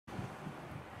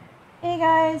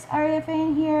guys, Aria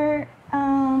Fane here.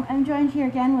 I'm joined here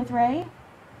again with Ray.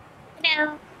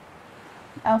 Hello.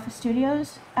 Alpha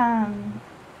Studios.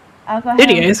 I'll go ahead.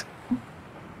 Studios?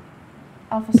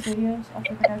 Alpha Studios,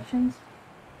 Alpha Productions.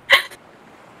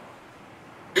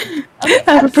 Okay,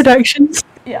 Alpha Productions.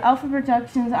 Yeah, Alpha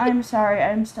Productions. I'm sorry,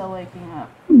 I'm still waking up.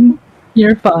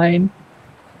 You're fine.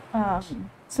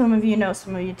 Some of you know,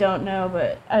 some of you don't know,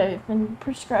 but I've been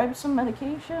prescribed some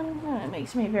medication, and it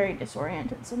makes me very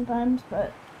disoriented sometimes,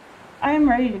 but I am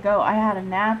ready to go. I had a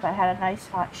nap, I had a nice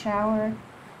hot shower,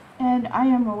 and I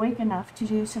am awake enough to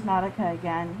do Subnautica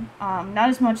again. Not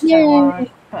as much as I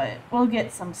want, but we'll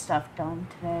get some stuff done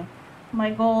today.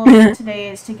 My goal today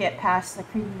is to get past the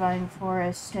creepvine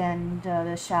forest and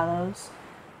the shallows.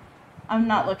 I'm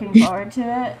not looking forward to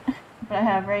it, but I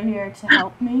have Ray here to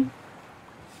help me.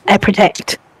 I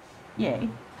protect. Yay.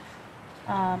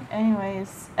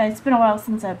 Anyways, it's been a while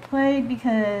since I've played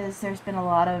because there's been a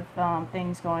lot of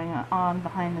things going on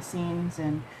behind the scenes,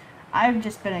 and I've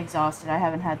just been exhausted. I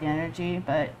haven't had the energy,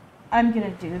 but I'm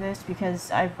gonna do this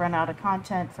because I've run out of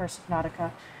content for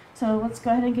Subnautica. So let's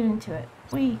go ahead and get into it.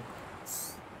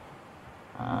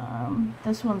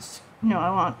 This one's, no,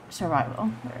 I want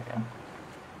survival. There we go.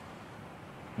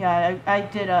 Yeah, I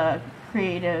did a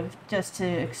creative just to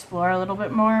explore a little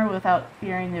bit more without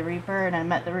fearing the Reaper, and I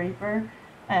met the Reaper,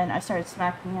 and I started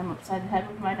smacking him upside the head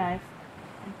with my knife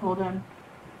and told him,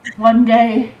 one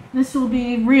day this will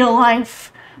be real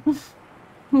life.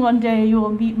 One day you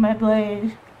will meet my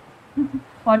blade.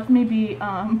 Watch me be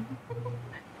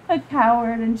a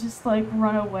coward and just like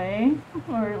run away,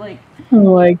 or like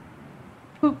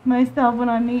poop myself when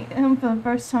I meet him for the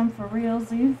first time for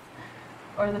realsies.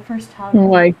 Or the first time. Oh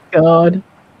my god.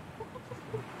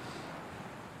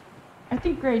 I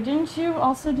think, Ray, didn't you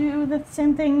also do the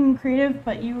same thing in creative,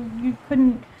 but you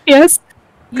couldn't... Yes.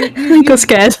 You got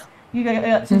scared. You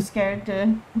got too scared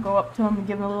to go up to him and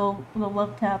give him a little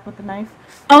love tap with the knife.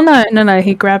 Oh no,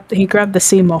 he grabbed the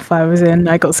sea moth I was in.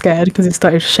 I got scared because it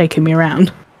started shaking me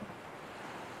around.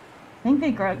 I think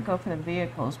they go for the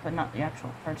vehicles, but not the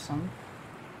actual person.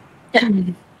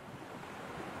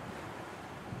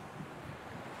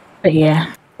 But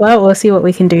yeah, well, we'll see what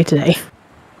we can do today.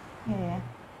 Yeah.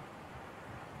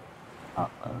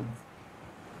 Upload.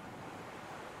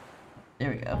 There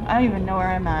we go. I don't even know where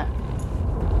I'm at.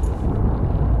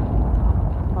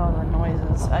 Oh, the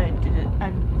noises. I did it.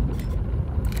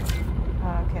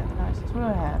 Oh, okay, the noises. What do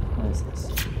I have? What is this?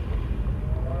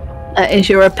 That is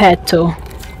your repair tool.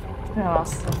 It's been a while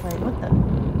since I played. What the?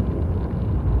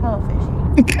 Hello, fishy.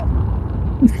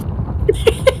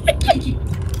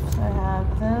 So I have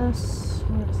this.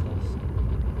 What is this?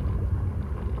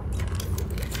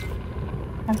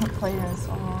 I haven't played in so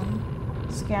long.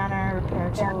 Scanner, repair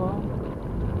tool,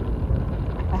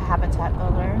 a habitat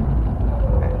builder.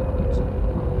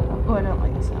 Oh, I don't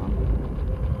like the sound.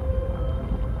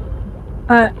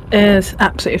 That is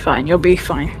absolutely fine. You'll be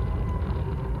fine.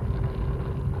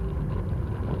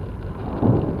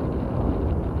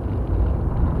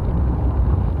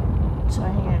 So I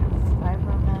need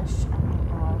fiber mesh. I don't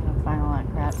know. I'm gonna find all that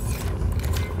crap.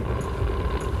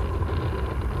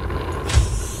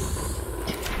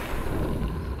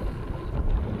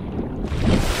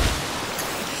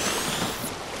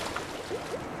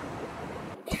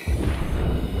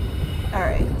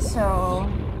 Alright, so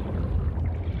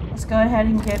let's go ahead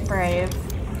and get brave.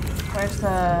 Where's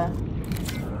the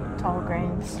tall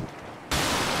grains?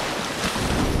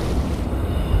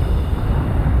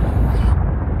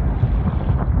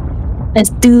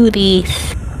 Let's do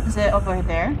this. Is it over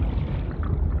there?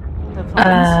 The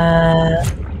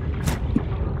plains?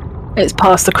 It's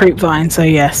past the creep vine, so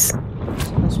yes. So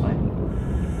this way.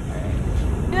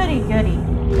 Alright. Goody, goody.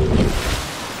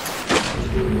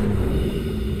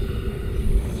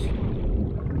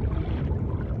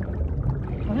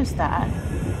 What is that?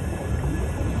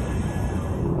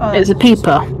 Oh, It's a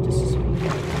peeper.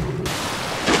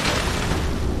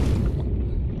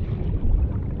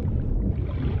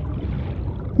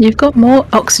 You've got more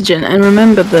oxygen, and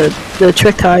remember the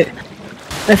trick I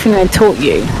think I taught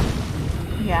you.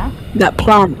 Yeah? That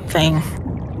plant thing.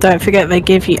 Don't forget they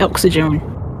give you oxygen.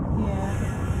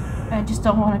 Yeah. I just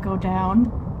don't want to go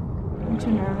down. I'm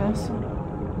too nervous.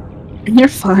 You're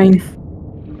fine.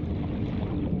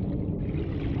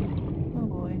 Oh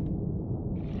boy.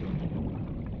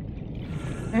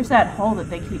 There's that hole that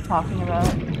they keep talking about.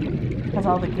 Has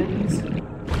all the goodies.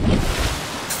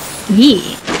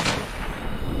 Yeah.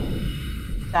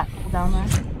 That hole down there.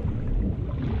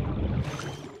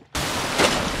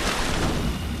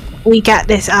 We got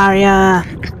this, Arya.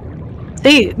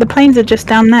 See, the planes are just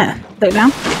down there. Look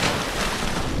down.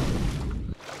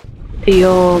 To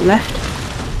your left.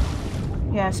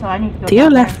 Yeah, so I need to go To your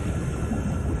down left.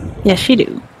 there. Yes, you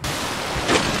do.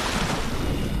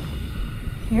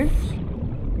 Here?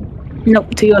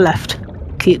 Nope, to your left.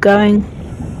 Keep going.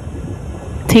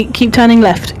 Keep turning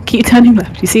left. Keep turning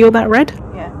left. You see all that red?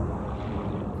 Yeah.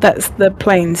 That's the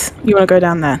plains. You want to go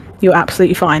down there. You're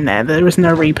absolutely fine there. There is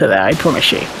no Reaper there, I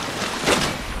promise you.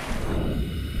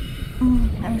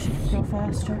 I wish I could go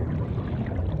faster.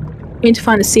 You need to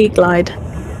find a sea glide.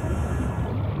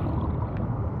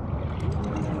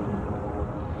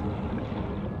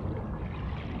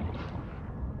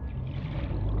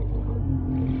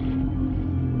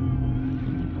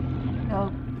 Oh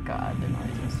god, the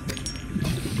noises.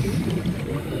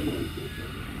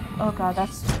 Oh god,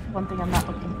 that's one thing I'm not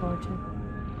looking forward to.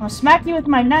 I'm gonna smack you with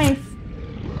my knife!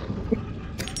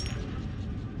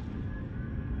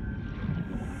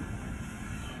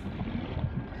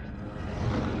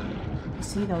 I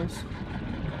see those.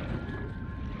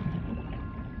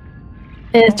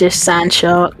 It's just sand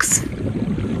sharks.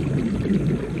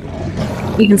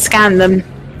 You can scan them.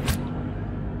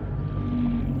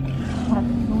 What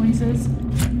noises?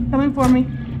 Coming for me.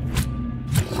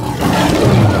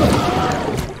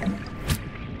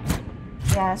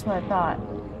 Yeah, that's what I thought.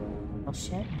 Oh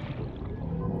shit.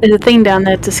 There's a thing down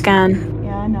there to scan.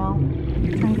 Yeah, I know.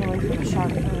 I'm trying to get away from the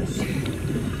shark first.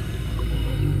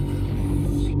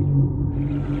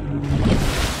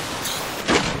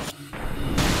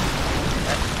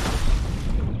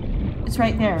 It's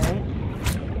right there, right?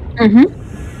 Mm-hmm.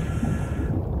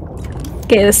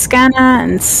 Get a scanner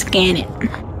and scan it.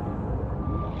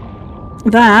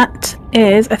 That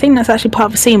is, I think that's actually part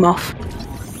of a sea moth.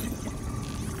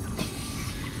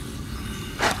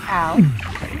 Ow.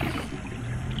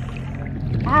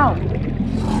 Ow!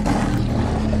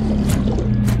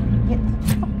 Get the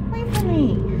fuck away from me!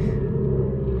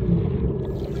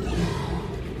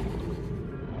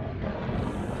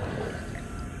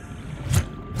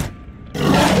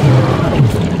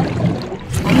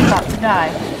 I'm about to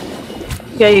die.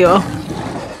 Yeah, you are.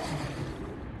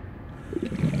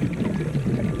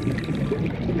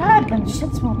 God, them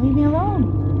shits won't leave me alone.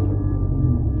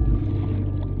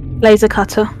 Laser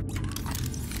cutter.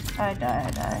 I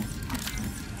die.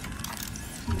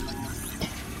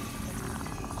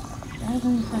 I have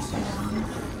any questions on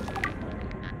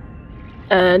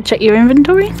me? Check your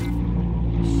inventory. Shit.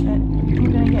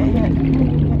 I'm gonna get hit.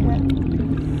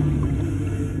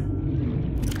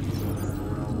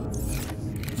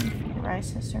 Rise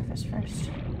to the surface first.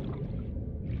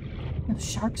 Those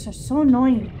sharks are so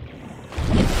annoying.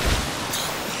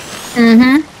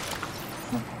 Mm-hmm.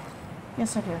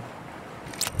 Yes, I do.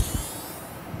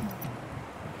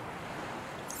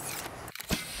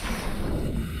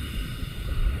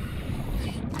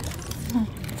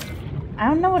 I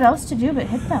don't know what else to do but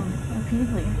hit them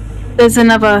repeatedly. There's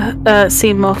another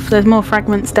sea moth. There's more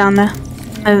fragments down there.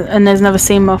 And there's another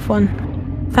sea moth one.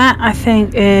 That, I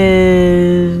think,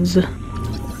 is...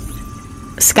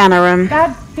 Scanner room.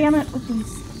 God damn it with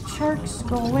these sharks.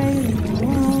 Go away. Leave me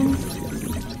alone.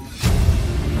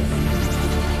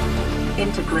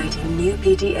 Integrating new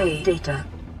PDA data.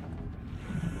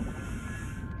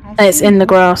 It's in the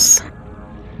grass.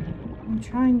 I'm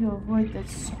trying to avoid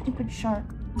this stupid shark.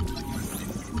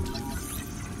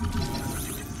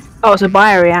 Oh, it's a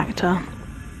bioreactor.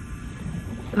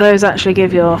 Those actually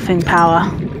give your thing power.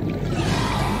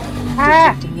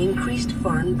 Detecting increased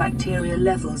foreign bacteria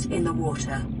levels in the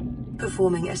water.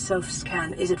 Performing a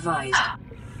self-scan is advised.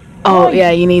 Oh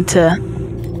yeah, you need to.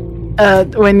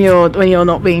 When you're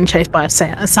not being chased by a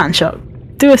sand shark,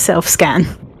 do a self scan.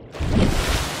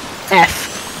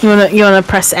 F. You wanna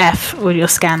press F with your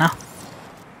scanner.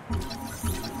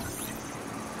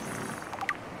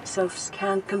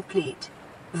 Self-scan complete.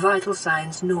 Vital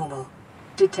signs normal.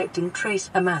 Detecting trace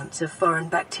amounts of foreign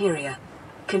bacteria.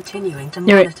 Continuing to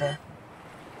monitor.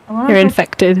 You're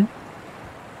infected.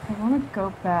 I want to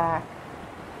go back.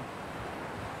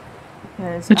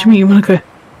 Because What do you mean you wanna go?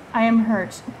 I am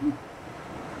hurt.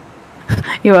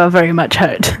 You are very much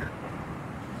hurt.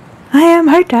 I am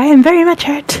hurt. I am very much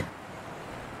hurt.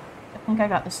 I think I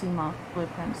got the sea moth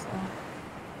blueprints though.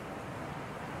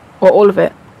 Or all of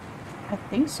it. I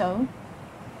think so.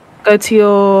 Go to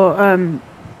your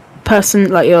person,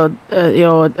 like your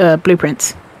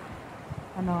blueprints.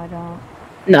 Oh no, I don't.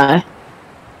 No.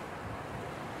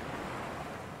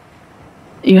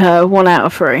 You have 1 out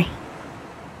of 3.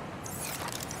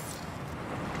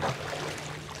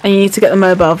 And you need to get the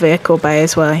mobile vehicle bay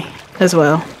as well.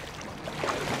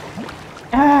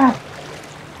 Ah!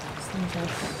 These things are...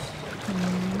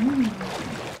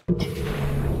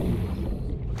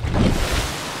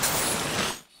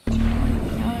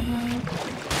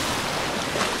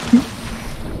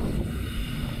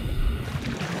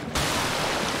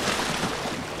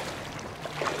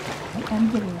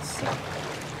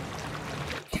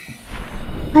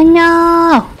 I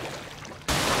know.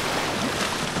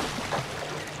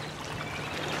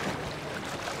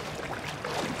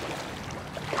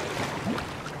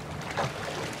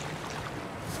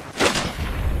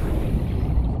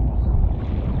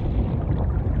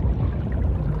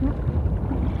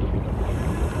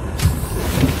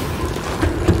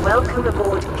 Welcome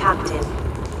aboard, Captain.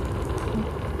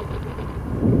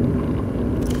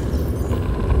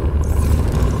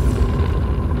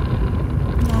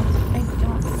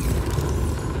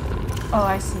 Oh,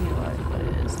 I see what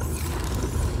it is.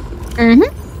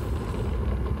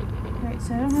 Mm-hmm. Right,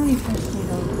 so I don't have any fish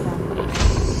needles down here.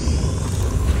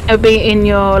 It'll be in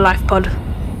your life pod.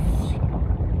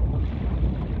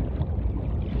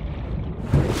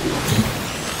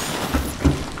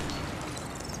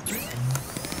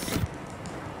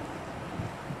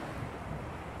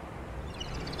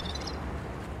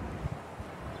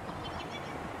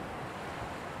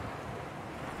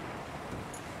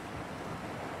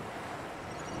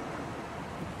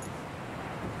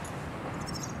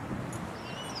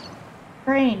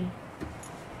 Brain.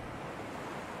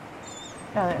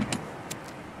 Oh, there.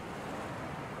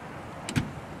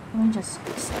 Let me just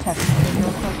test it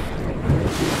real quick.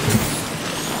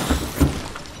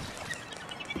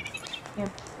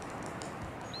 Yep.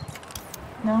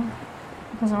 No?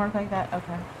 It doesn't work like that?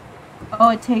 Okay. Oh,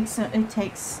 it takes, oh,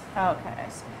 okay, I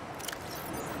see.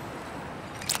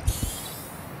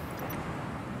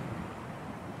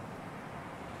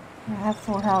 I have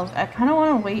full health. I kind of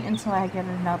want to wait until I get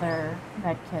another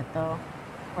med kit, though,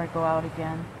 before I go out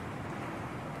again.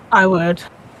 I would.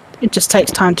 It just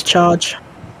takes time to charge.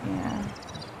 Yeah.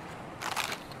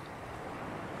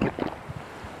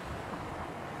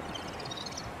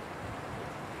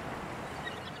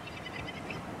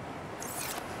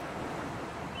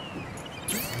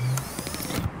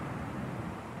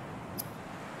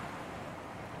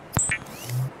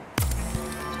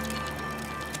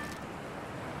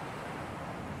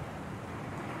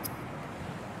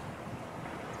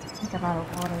 I think I'm out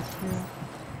of water, too.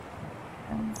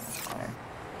 Water.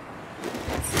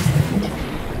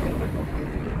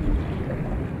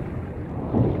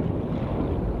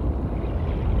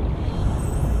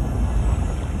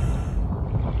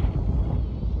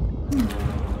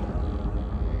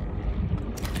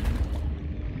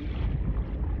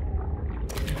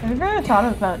 Have you ever thought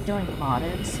about doing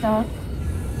modded stuff?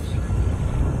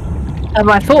 Have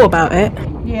I thought about it?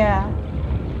 Yeah.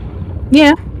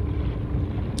 Yeah.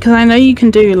 Because I know you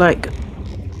can do, like,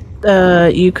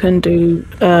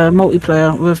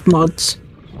 multiplayer with mods.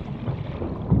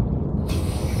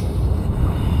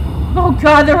 Oh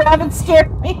god, the rabbit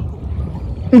scared me!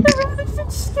 The rabbit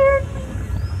just scared me!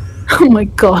 Oh my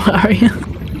god, Aria.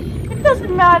 It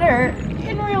doesn't matter.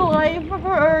 In real life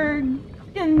or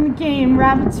in the game,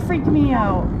 rabbits freak me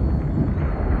out.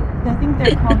 I think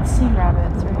they're called sea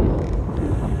rabbits,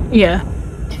 right? Yeah.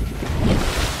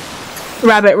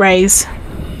 Rabbit rays.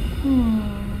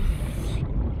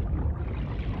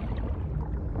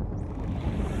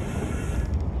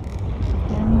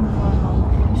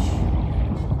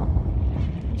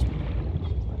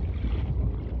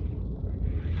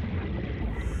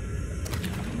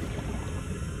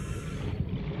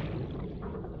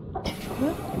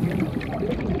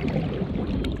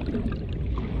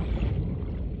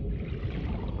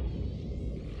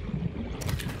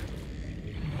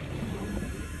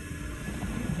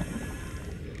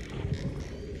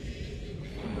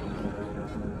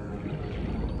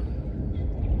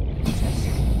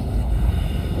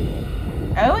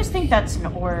 I always think that's an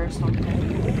ore or something.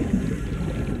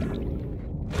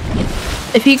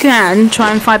 If you can,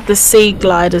 try and find the sea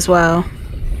glide as well.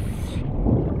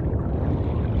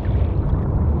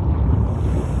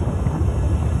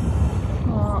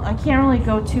 Well, I can't really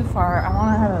go too far. I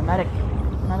want to have a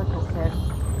medical kit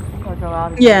before I go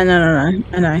out again. Yeah, no.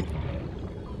 I know.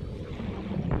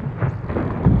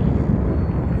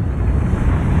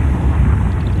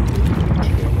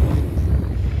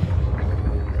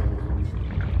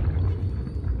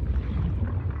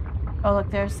 Oh,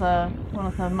 look, there's one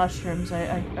of the mushrooms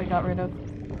I got rid of.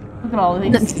 Look at all of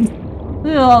these. Look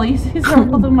at all these. These are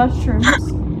all the mushrooms.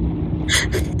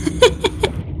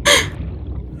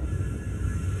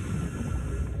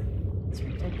 It's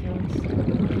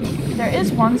ridiculous. There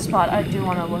is one spot I do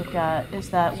want to look at. Is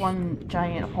that one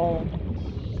giant hole?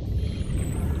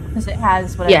 Because it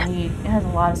has what I need. It has a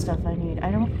lot of stuff I need. I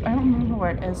don't remember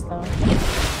where it is though.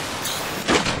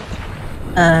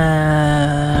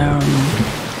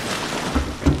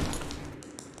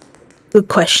 Good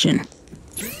question.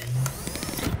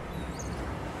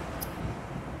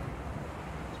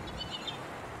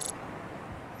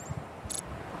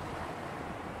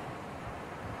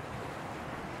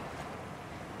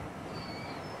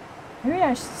 Maybe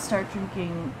I should start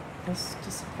drinking this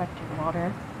disinfected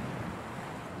water.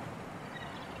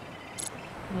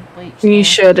 With bleach. You though.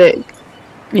 should it.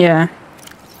 Yeah.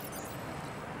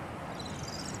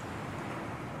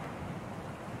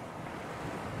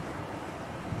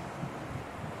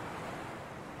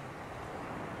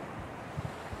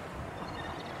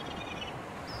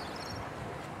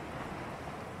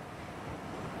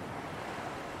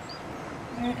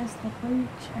 Where is the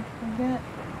bleach? I forget.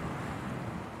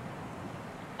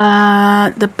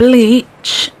 The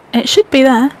bleach. It should be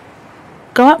there.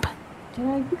 Go up. Did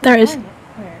I? There it is. find it?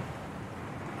 Where?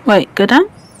 Wait, go down.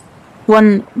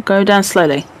 One, go down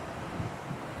slowly.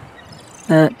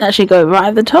 Actually go right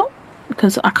at the top,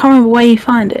 because I can't remember where you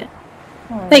find it.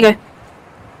 Oh, There you go.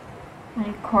 I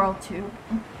need coral tube.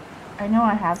 I know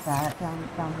I have that down there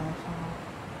somewhere.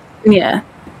 Yeah.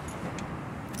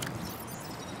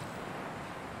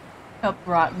 Oh,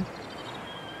 rotten.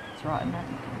 It's rotten. I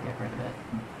need to get rid of it.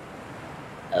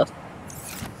 Oh.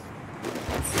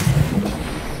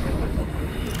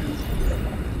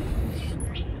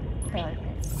 I like it.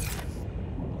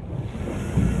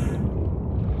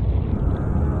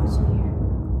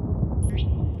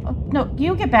 Oh, no,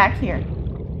 you get back here.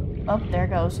 Oh, there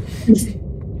goes.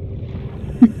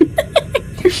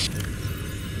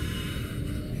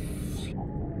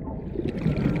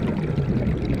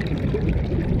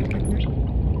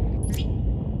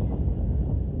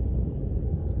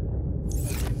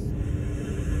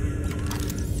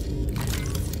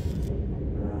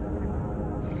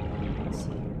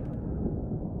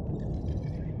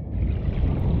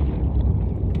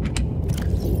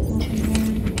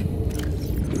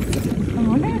 I'm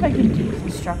wondering if I can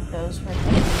deconstruct those for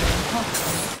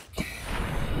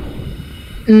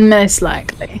Most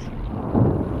likely.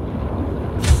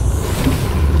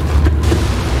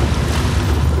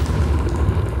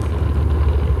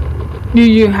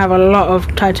 You have a lot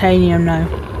of titanium now.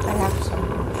 I have some.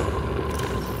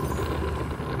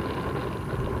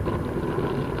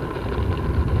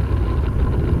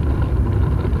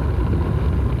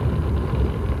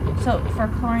 So for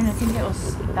chlorine, I think it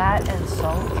was that and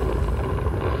salt.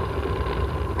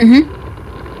 Mm-hmm.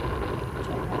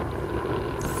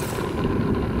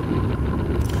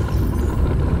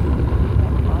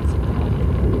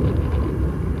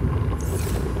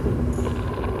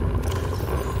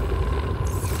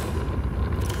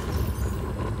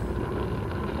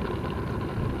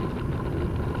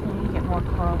 Get more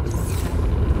coral too.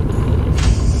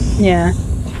 Yeah.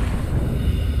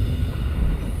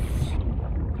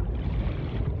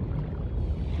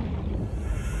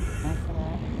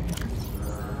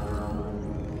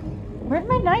 Where'd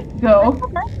my knife go?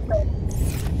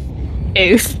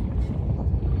 Oof.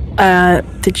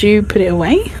 Did you put it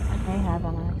away? I may have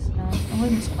on accident. It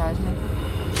wouldn't surprise me.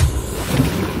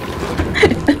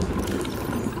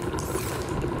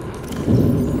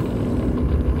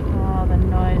 Oh, the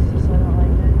noises. I don't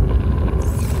like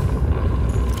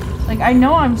it. Like, I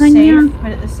know I'm safe,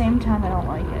 but at the same time, I don't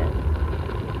like it.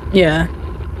 Yeah.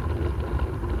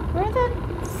 Where the...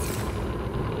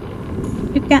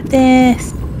 You got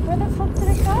this. Where the fuck did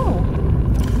it go?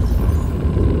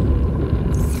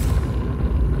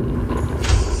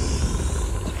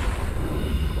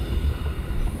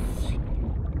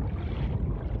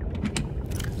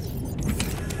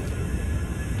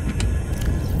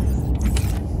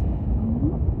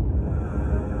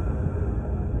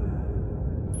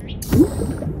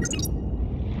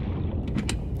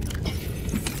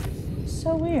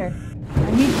 So weird.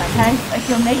 I need my knife. I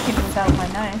feel naked without my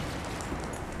knife.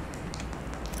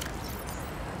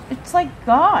 It's like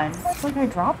gone. It's like I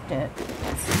dropped it.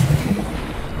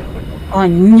 Oh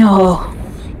no.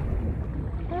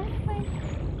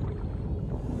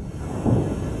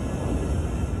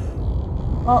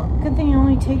 Well, good thing it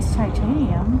only takes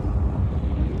titanium.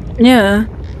 Yeah.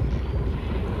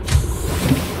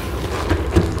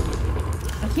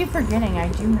 I keep forgetting I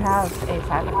do have a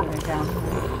fabricator down here.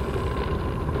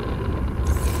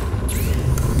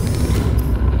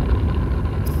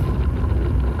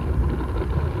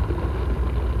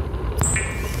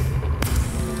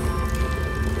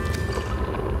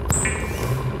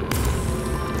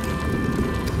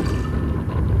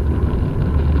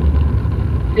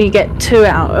 You get 2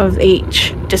 out of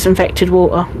each disinfected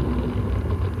water.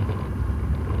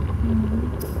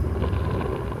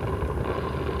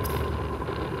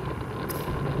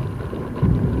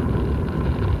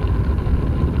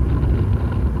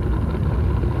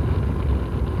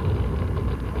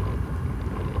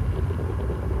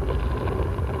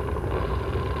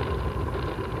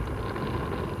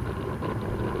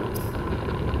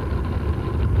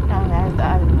 Oh,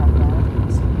 I didn't have that.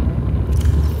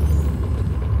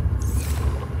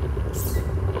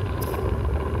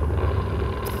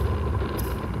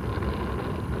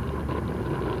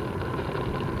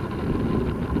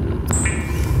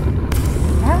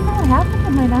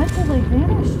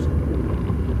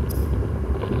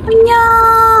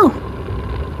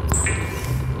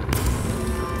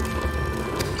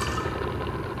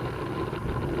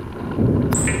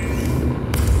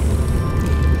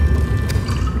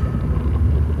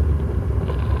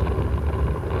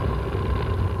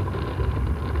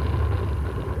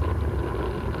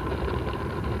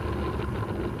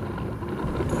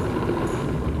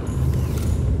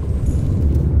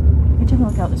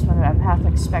 half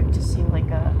expect to see like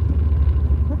a...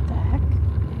 What the heck?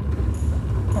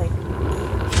 Like,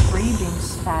 tree being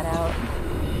spat out.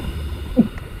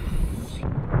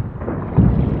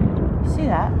 See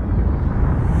that?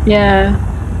 Yeah.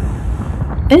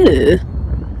 Ew.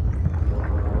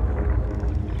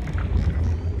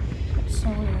 So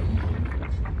weird.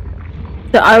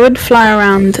 So I would fly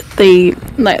around the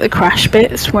crash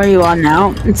bits where you are now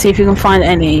and see if you can find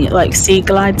any like sea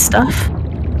glide stuff.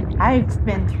 I've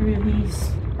been through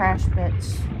these crash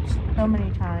bits so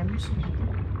many times.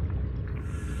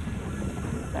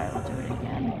 Alright, we'll do it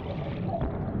again.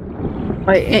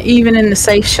 Like even in the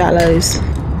safe shallows,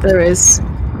 there is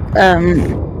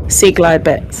sea glide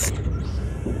bits.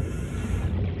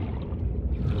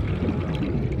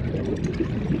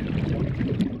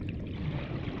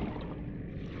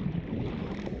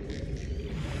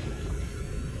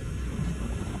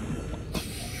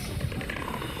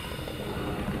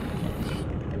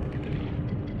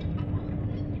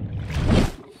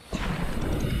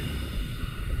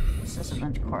 This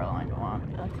isn't the Coraline I want.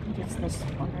 I think it's this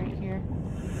one right here.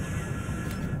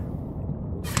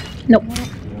 Nope.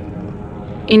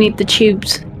 You need the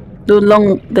tubes, the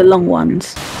long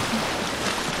ones.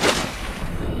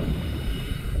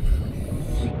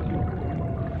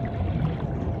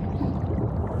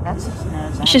 That's his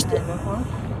nose. It's just before.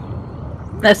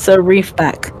 that's a reef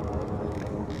back.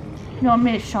 No, I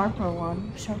made a sharper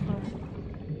one. Sharper.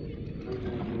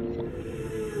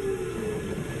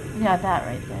 Yeah, that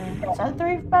right there. Is that the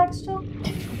reef back still?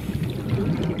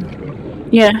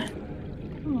 Yeah.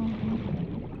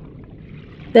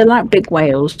 They're like big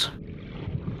whales.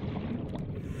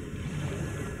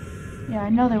 Yeah, I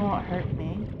know they won't hurt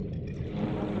me.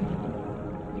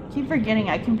 Keep forgetting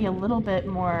I can be a little bit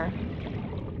more...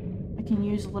 I can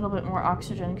use a little bit more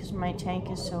oxygen because my tank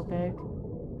is so big.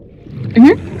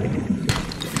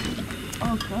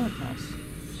 Oh goodness.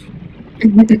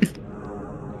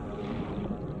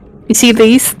 You see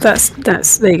these?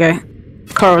 That's there you go.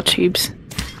 Coral tubes.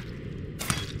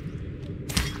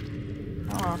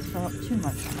 I don't want to fill up too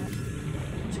much on it.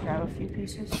 Just grab a few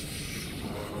pieces.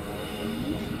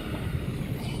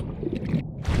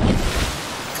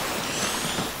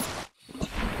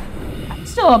 I'm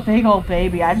still a big old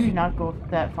baby. I do not go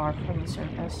that far from the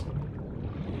surface.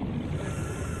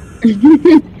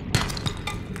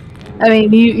 I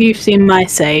mean, you've seen my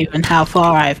save and how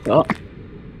far I've got.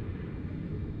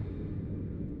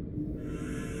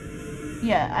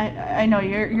 Yeah, I know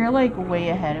you're like way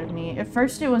ahead of me. At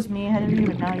first it was me ahead of you,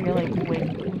 but now you're like way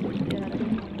ahead of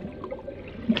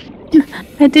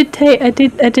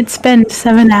me. I did spend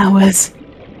 7 hours.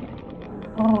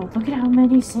 Oh, look at how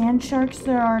many sand sharks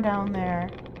there are down there.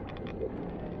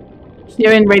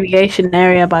 You're in radiation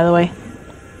area, by the way.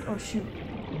 Oh shoot.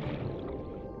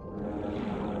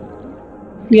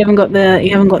 You haven't got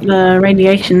the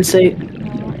radiation suit.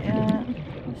 Not yet.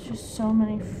 There's just so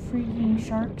many freaking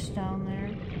sharks down there.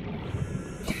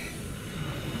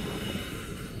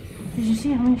 Did you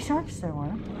see how many sharks there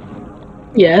were?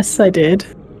 Yes, I did.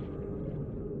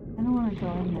 I don't want to go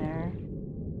in there.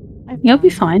 You'll be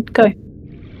fine. Go.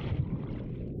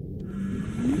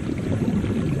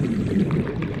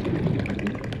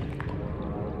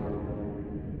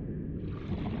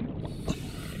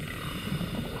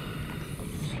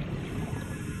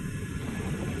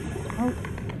 Oh.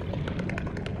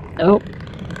 Oh,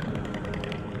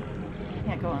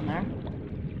 Can't go in there.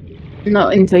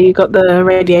 not until you got the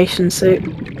radiation suit.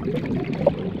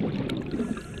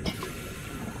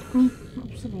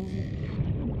 Oops, it easy.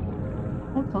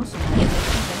 How close am I?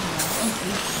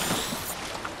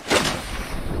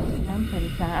 I'm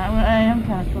pretty I am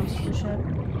kind of close to the ship.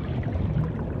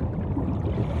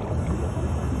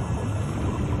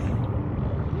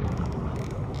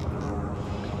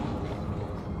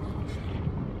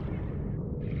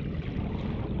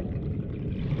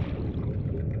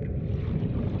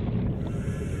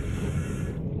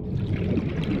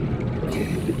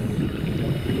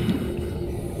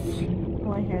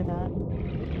 Oh, I hear that.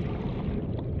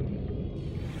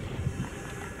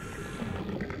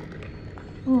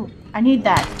 Ooh, I need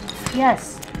that.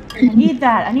 Yes. I need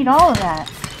that. I need all of that.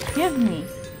 Give me.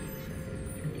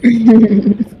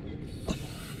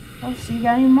 Oh, so you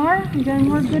got any more? You got any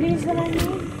more goodies that I need?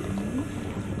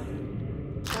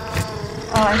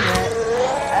 Oh, I hear it.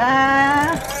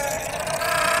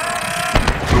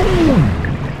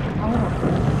 Oh,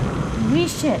 wee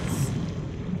shits.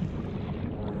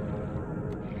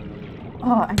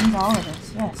 Oh, I need all of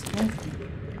this. Yes, give me.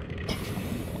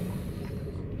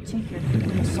 Take your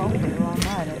freaking sulfur while I'm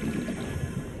at it.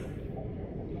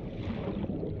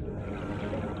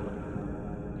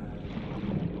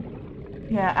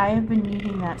 Yeah, I have been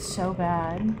needing that so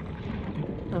bad.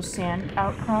 Those sand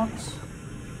outcrops.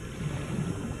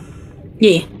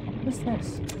 Yeah. What's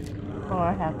this? Oh,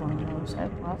 I have one of those. I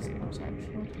have lots of those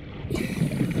actually.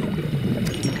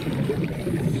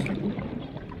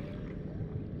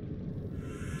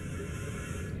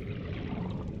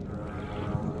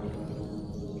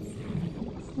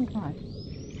 Oh my god.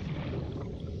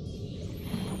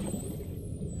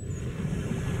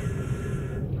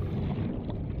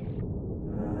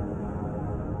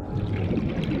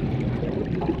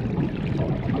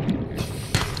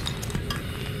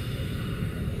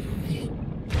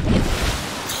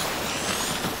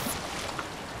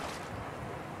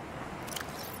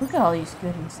 Look at all these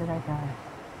goodies that I got.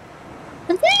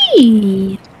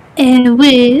 Hey,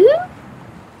 woo.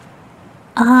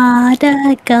 All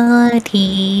the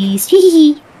goodies.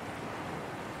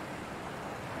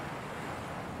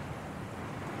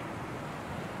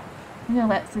 I'm gonna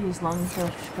let these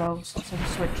lungfish go since I'm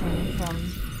switching from.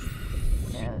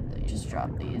 Yeah, they just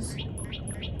dropped these.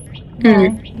 Yeah,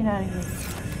 get out of here.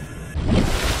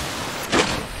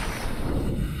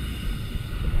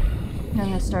 I'm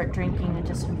gonna start drinking the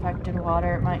disinfected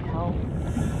water. It might help.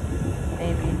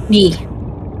 Maybe. Yeah.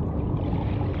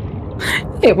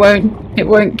 It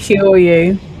won't cure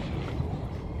you.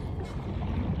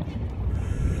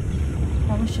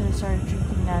 Probably should have started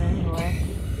drinking that anyway.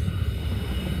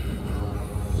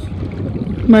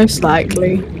 Most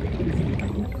likely.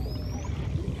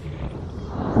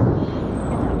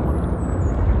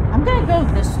 I'm gonna go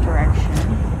this direction.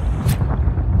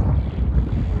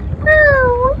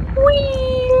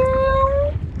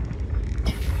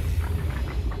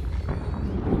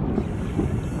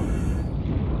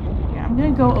 Yeah, I'm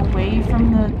gonna go away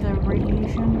from the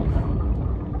radiation.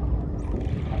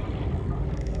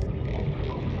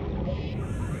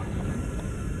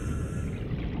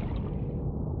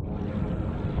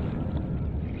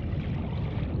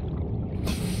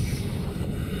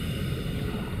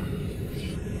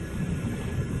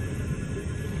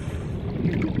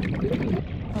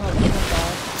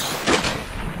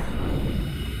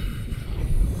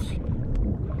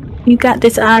 You got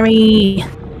this, Ari.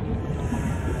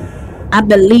 I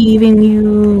believe in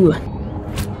you.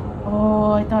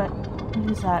 Oh, I thought. What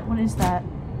is that? What is that?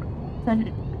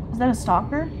 Is that a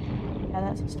stalker? Yeah,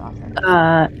 that's a stalker.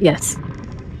 Yes.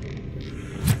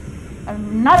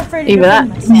 I'm not afraid to Either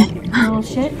defend that. myself, you little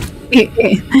shit.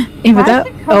 Either that.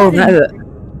 Oh, that is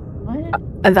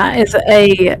What? that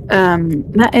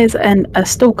is a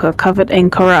stalker covered in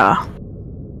Kara.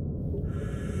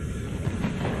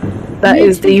 That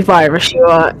is the virus you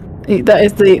are. That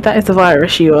is the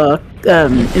virus you are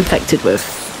infected with.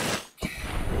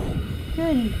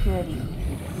 Goody, goody.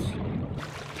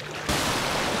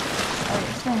 Oh,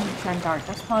 it's going to turn dark.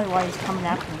 That's probably why he's coming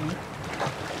after me.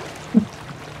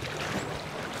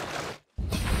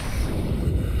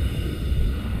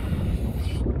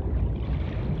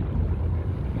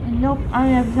 And nope, I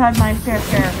have had my fair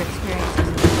share of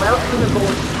experiences. Welcome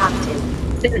aboard, Captain.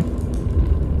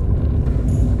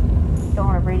 Don't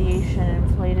want a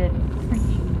radiation-inflated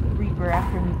freaking Reaper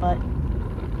after me, but...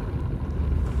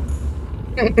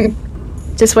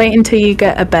 Just wait until you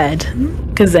get a bed,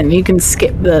 because then you can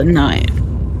skip the night.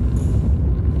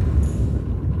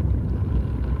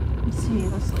 Let's see,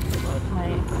 let's look at what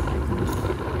my...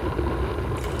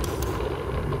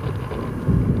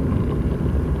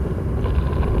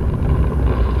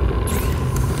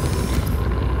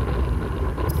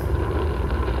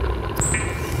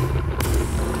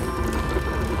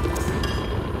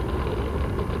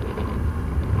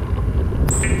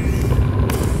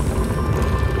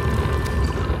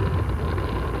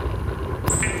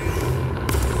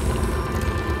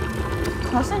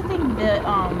 Plus, I think that,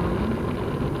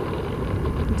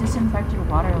 disinfected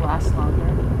water lasts longer.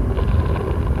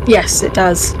 Yes, it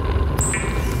does.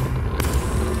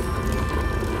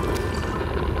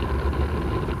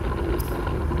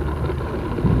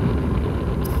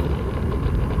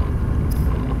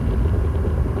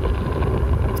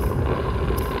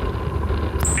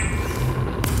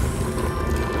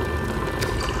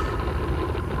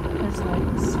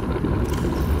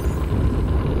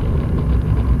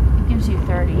 It gives you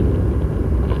 30.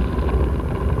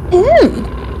 Ooh.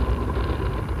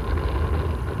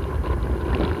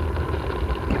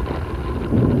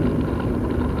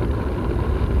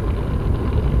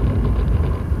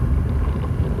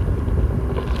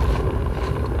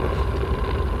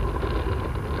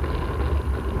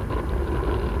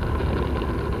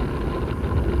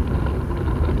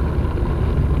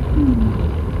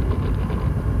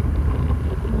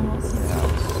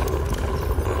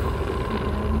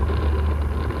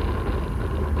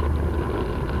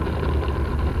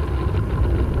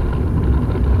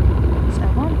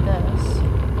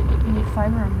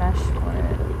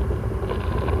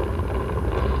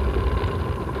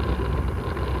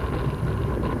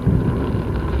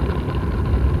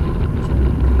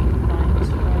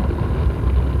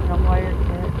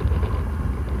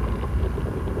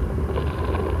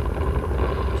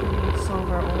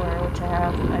 which I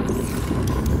have, I believe.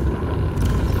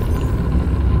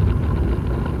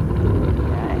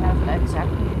 Yeah, I have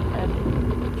exactly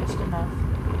just enough.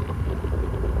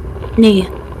 Yeah.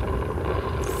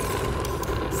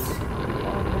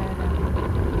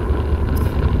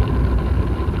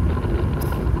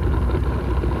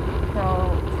 So,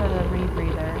 for the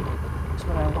rebreather, that's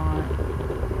what I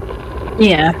want.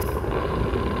 Yeah.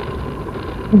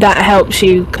 That helps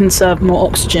you conserve more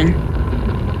oxygen.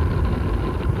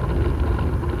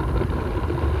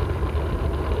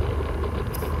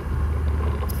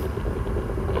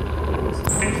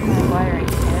 Here's my wiring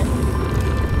kit.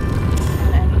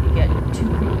 And I need to get 2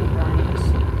 creepy vines.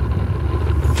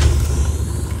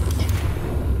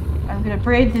 I'm gonna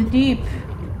braid the deep.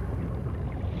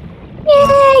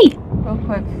 Yay! Real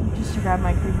quick, just to grab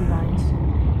my creepy vines.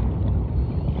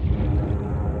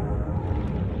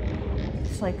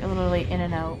 Just like a little late in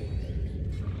and out.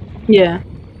 Yeah.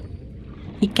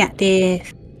 You got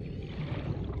this.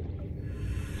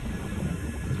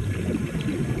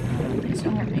 Please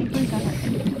don't hurt me. Please don't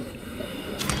hurt me.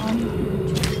 I'm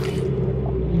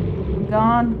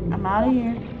gone. I'm out of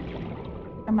here.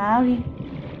 I'm outie.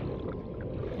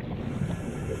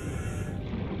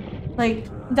 Like,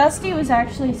 Dusty was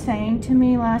actually saying to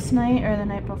me last night or the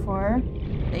night before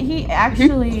that he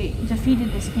actually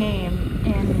defeated this game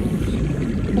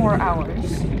in 4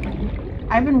 hours.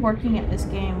 I've been working at this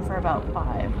game for about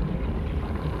 5.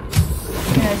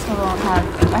 And I still don't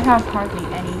have... I have hardly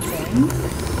anything.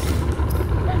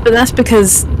 But that's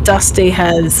because Dusty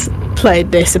has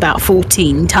played this about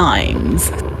 14 times.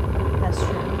 That's true.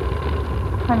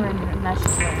 100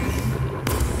 meshes learning.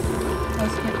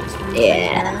 Let's get this roof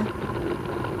Yeah.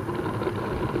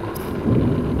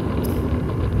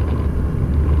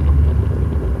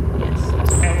 Yes,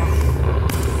 that's what I want.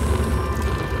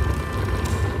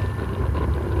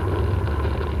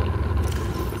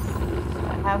 So I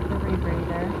have the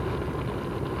rebreather.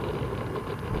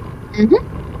 Mm-hmm.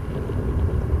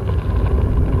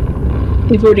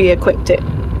 You've already equipped it.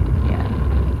 Yeah.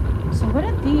 So what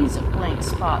are these blank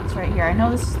spots right here? I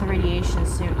know this is the radiation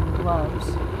suit and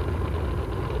gloves.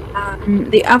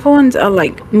 The other ones are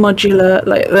like modular,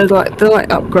 like they're like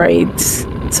upgrades.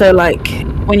 So like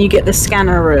when you get the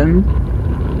scanner room,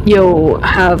 you'll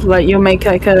make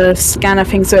like a scanner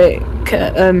thing so it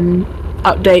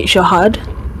updates your HUD,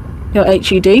 your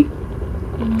HUD,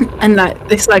 and like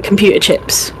it's like computer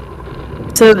chips.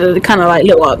 So they're kind of like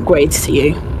little upgrades to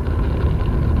you.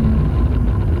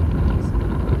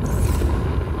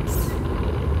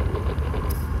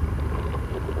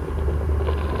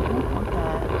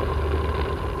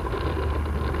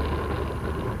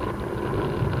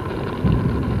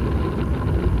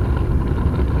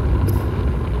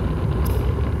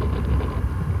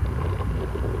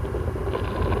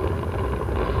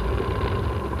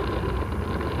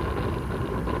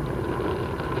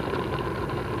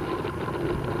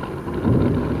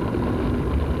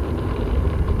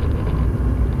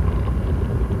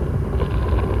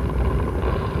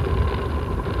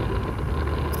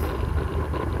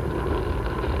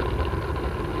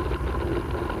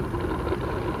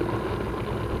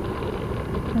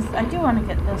 I do want to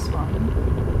get this one.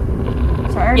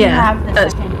 So I already have the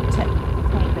second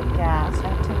tank of gas. I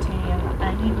have titanium.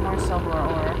 I need more silver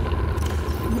ore.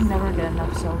 You can never get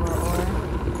enough silver ore.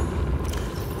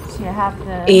 So you have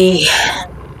the...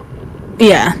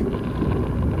 Yeah.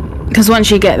 Because once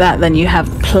you get that, then you have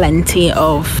plenty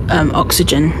of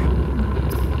oxygen.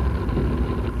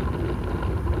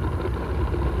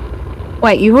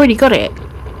 Wait, you've already got it?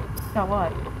 Got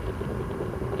what?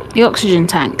 The oxygen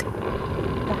tank.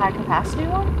 The high capacity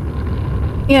one?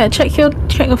 Yeah, check your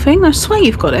thing. I swear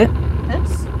you've got it.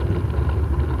 This?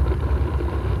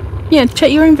 Yeah,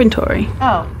 check your inventory.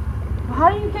 Oh. Well, how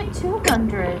do you get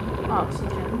 200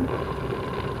 oxygen?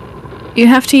 You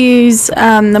have to use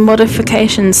the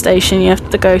modification station. You have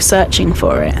to go searching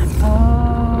for it.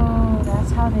 Oh,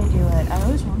 that's how they do it. I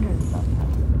always wondered about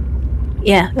that.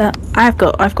 Yeah, I've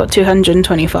got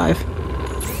 225.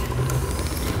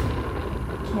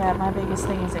 Yeah, my biggest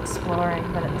thing is exploring,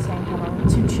 but at the same time I'm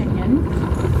too chicken.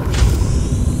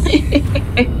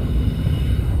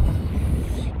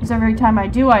 Because every time I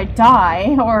do, I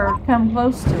die or come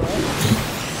close to it.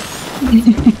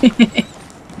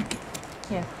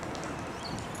 Yeah.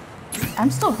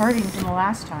 I'm still hurting from the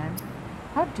last time.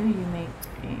 How do you make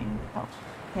a health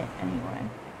hit anyway?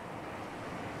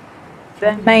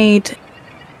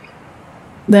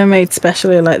 They're made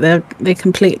specially, like they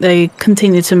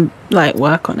continue to like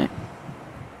work on it.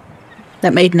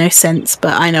 That made no sense,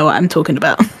 but I know what I'm talking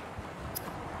about.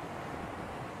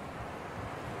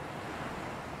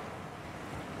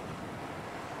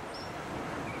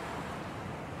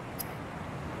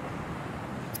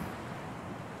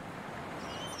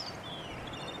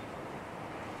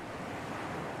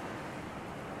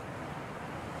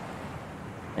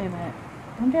 Wait a minute.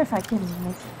 I wonder if I can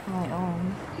make my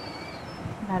own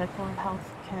medical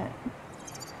health kit.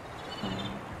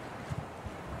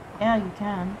 Yeah, you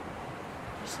can.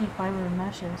 Just need fiber and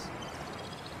meshes.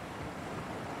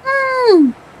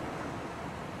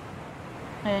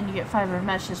 And you get fiber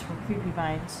meshes from creepy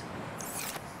vines.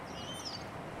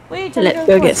 Wait, Let's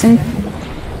go get some.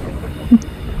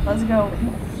 Let's go.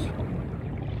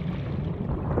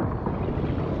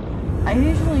 I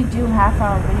usually do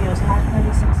half-hour videos, not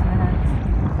 36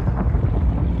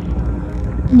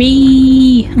 minutes.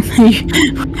 Me.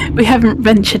 We haven't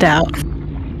ventured out.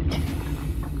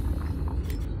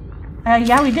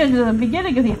 Yeah, we did at the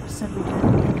beginning of the episode. We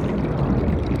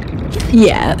did.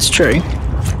 Yeah, that's true.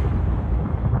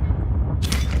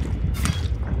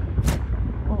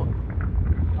 Oh,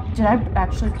 did I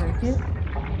actually break it?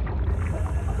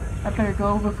 I better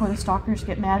go before the stalkers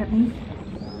get mad at me.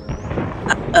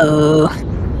 Oh.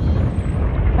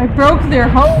 I broke their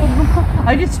home!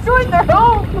 I destroyed their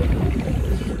home!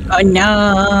 Oh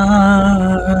no.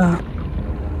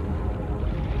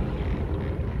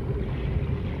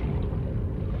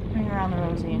 Bring around the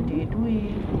Rosie indeed.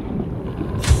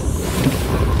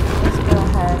 Let's go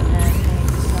ahead and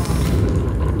make some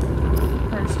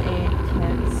first aid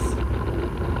kits.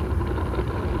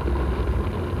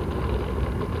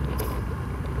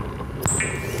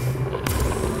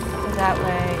 So that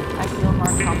way I feel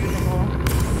more comfortable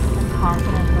and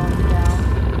confident going down.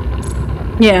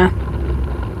 Yeah.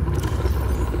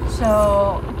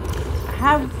 So, I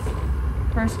have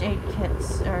first aid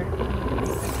kits, or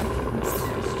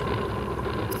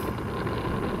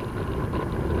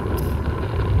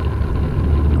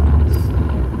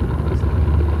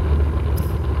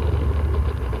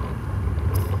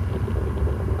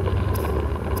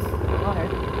water.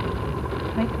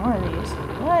 Make more of these.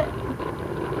 What?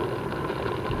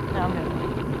 No, I'm gonna.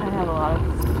 I have a lot of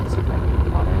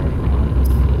disinfectant water right now.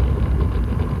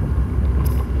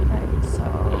 Right, so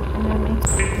I'm gonna make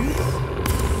these.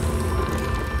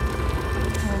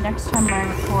 And the next time I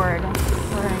record,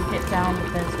 we're gonna get down to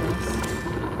business.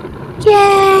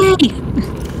 Yay!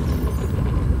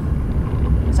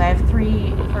 Because I have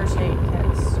 3 first aid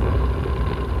kits.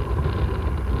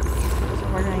 So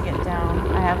we're gonna get down.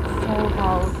 I have full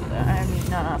health. I mean,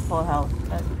 no, not full health,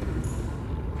 but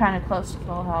kind of close to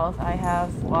full health. I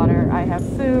have water. I have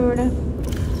food.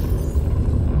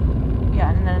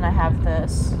 Yeah, and then I have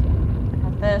this. I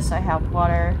have this. I have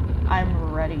water.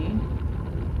 I'm ready.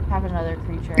 I have another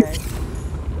creature.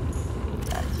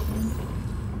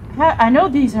 I know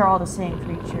these are all the same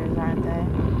creatures, aren't they?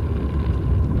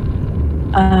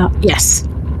 Yes.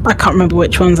 I can't remember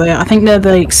which ones they are. I think they're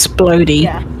the explodey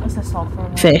Yeah, that's the sulfur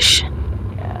one. fish.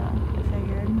 Yeah, I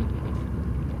figured.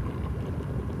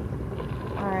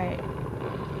 Alright.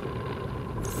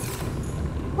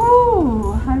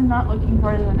 Woo! I'm not looking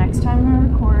forward to the next time I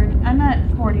record. I'm at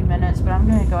 40 minutes, but I'm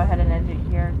gonna go ahead and end it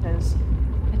here because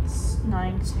it's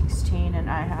 9:16 and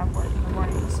I have work in the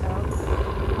morning, so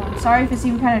I'm sorry if it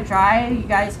seemed kind of dry. You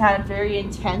guys had very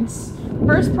intense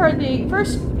first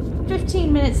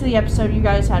 15 minutes of the episode. You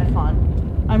guys had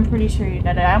fun. I'm pretty sure you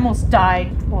did it. I almost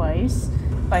died twice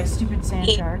by a stupid sand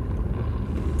shark.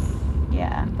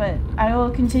 Yeah, but I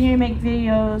will continue to make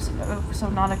videos of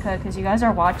Subnautica because you guys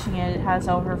are watching it. It has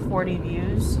over 40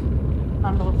 views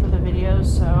on both of the videos,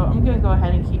 so I'm gonna go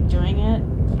ahead and keep doing it.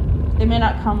 They may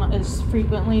not come as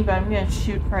frequently, but I'm gonna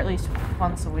shoot for at least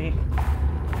once a week.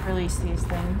 Release these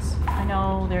things. I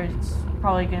know there's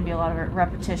probably gonna be a lot of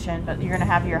repetition, but you're gonna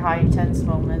have your high intense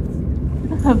moments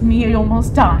of me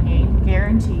almost dying,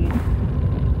 guaranteed.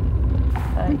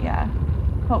 But yeah,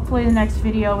 hopefully the next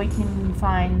video we can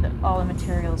find all the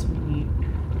materials we need.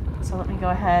 So let me go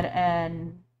ahead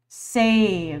and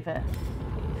save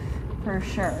for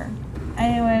sure.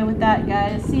 Anyway, with that,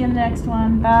 guys, see you in the next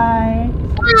one. Bye.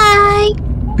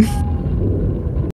 Bye!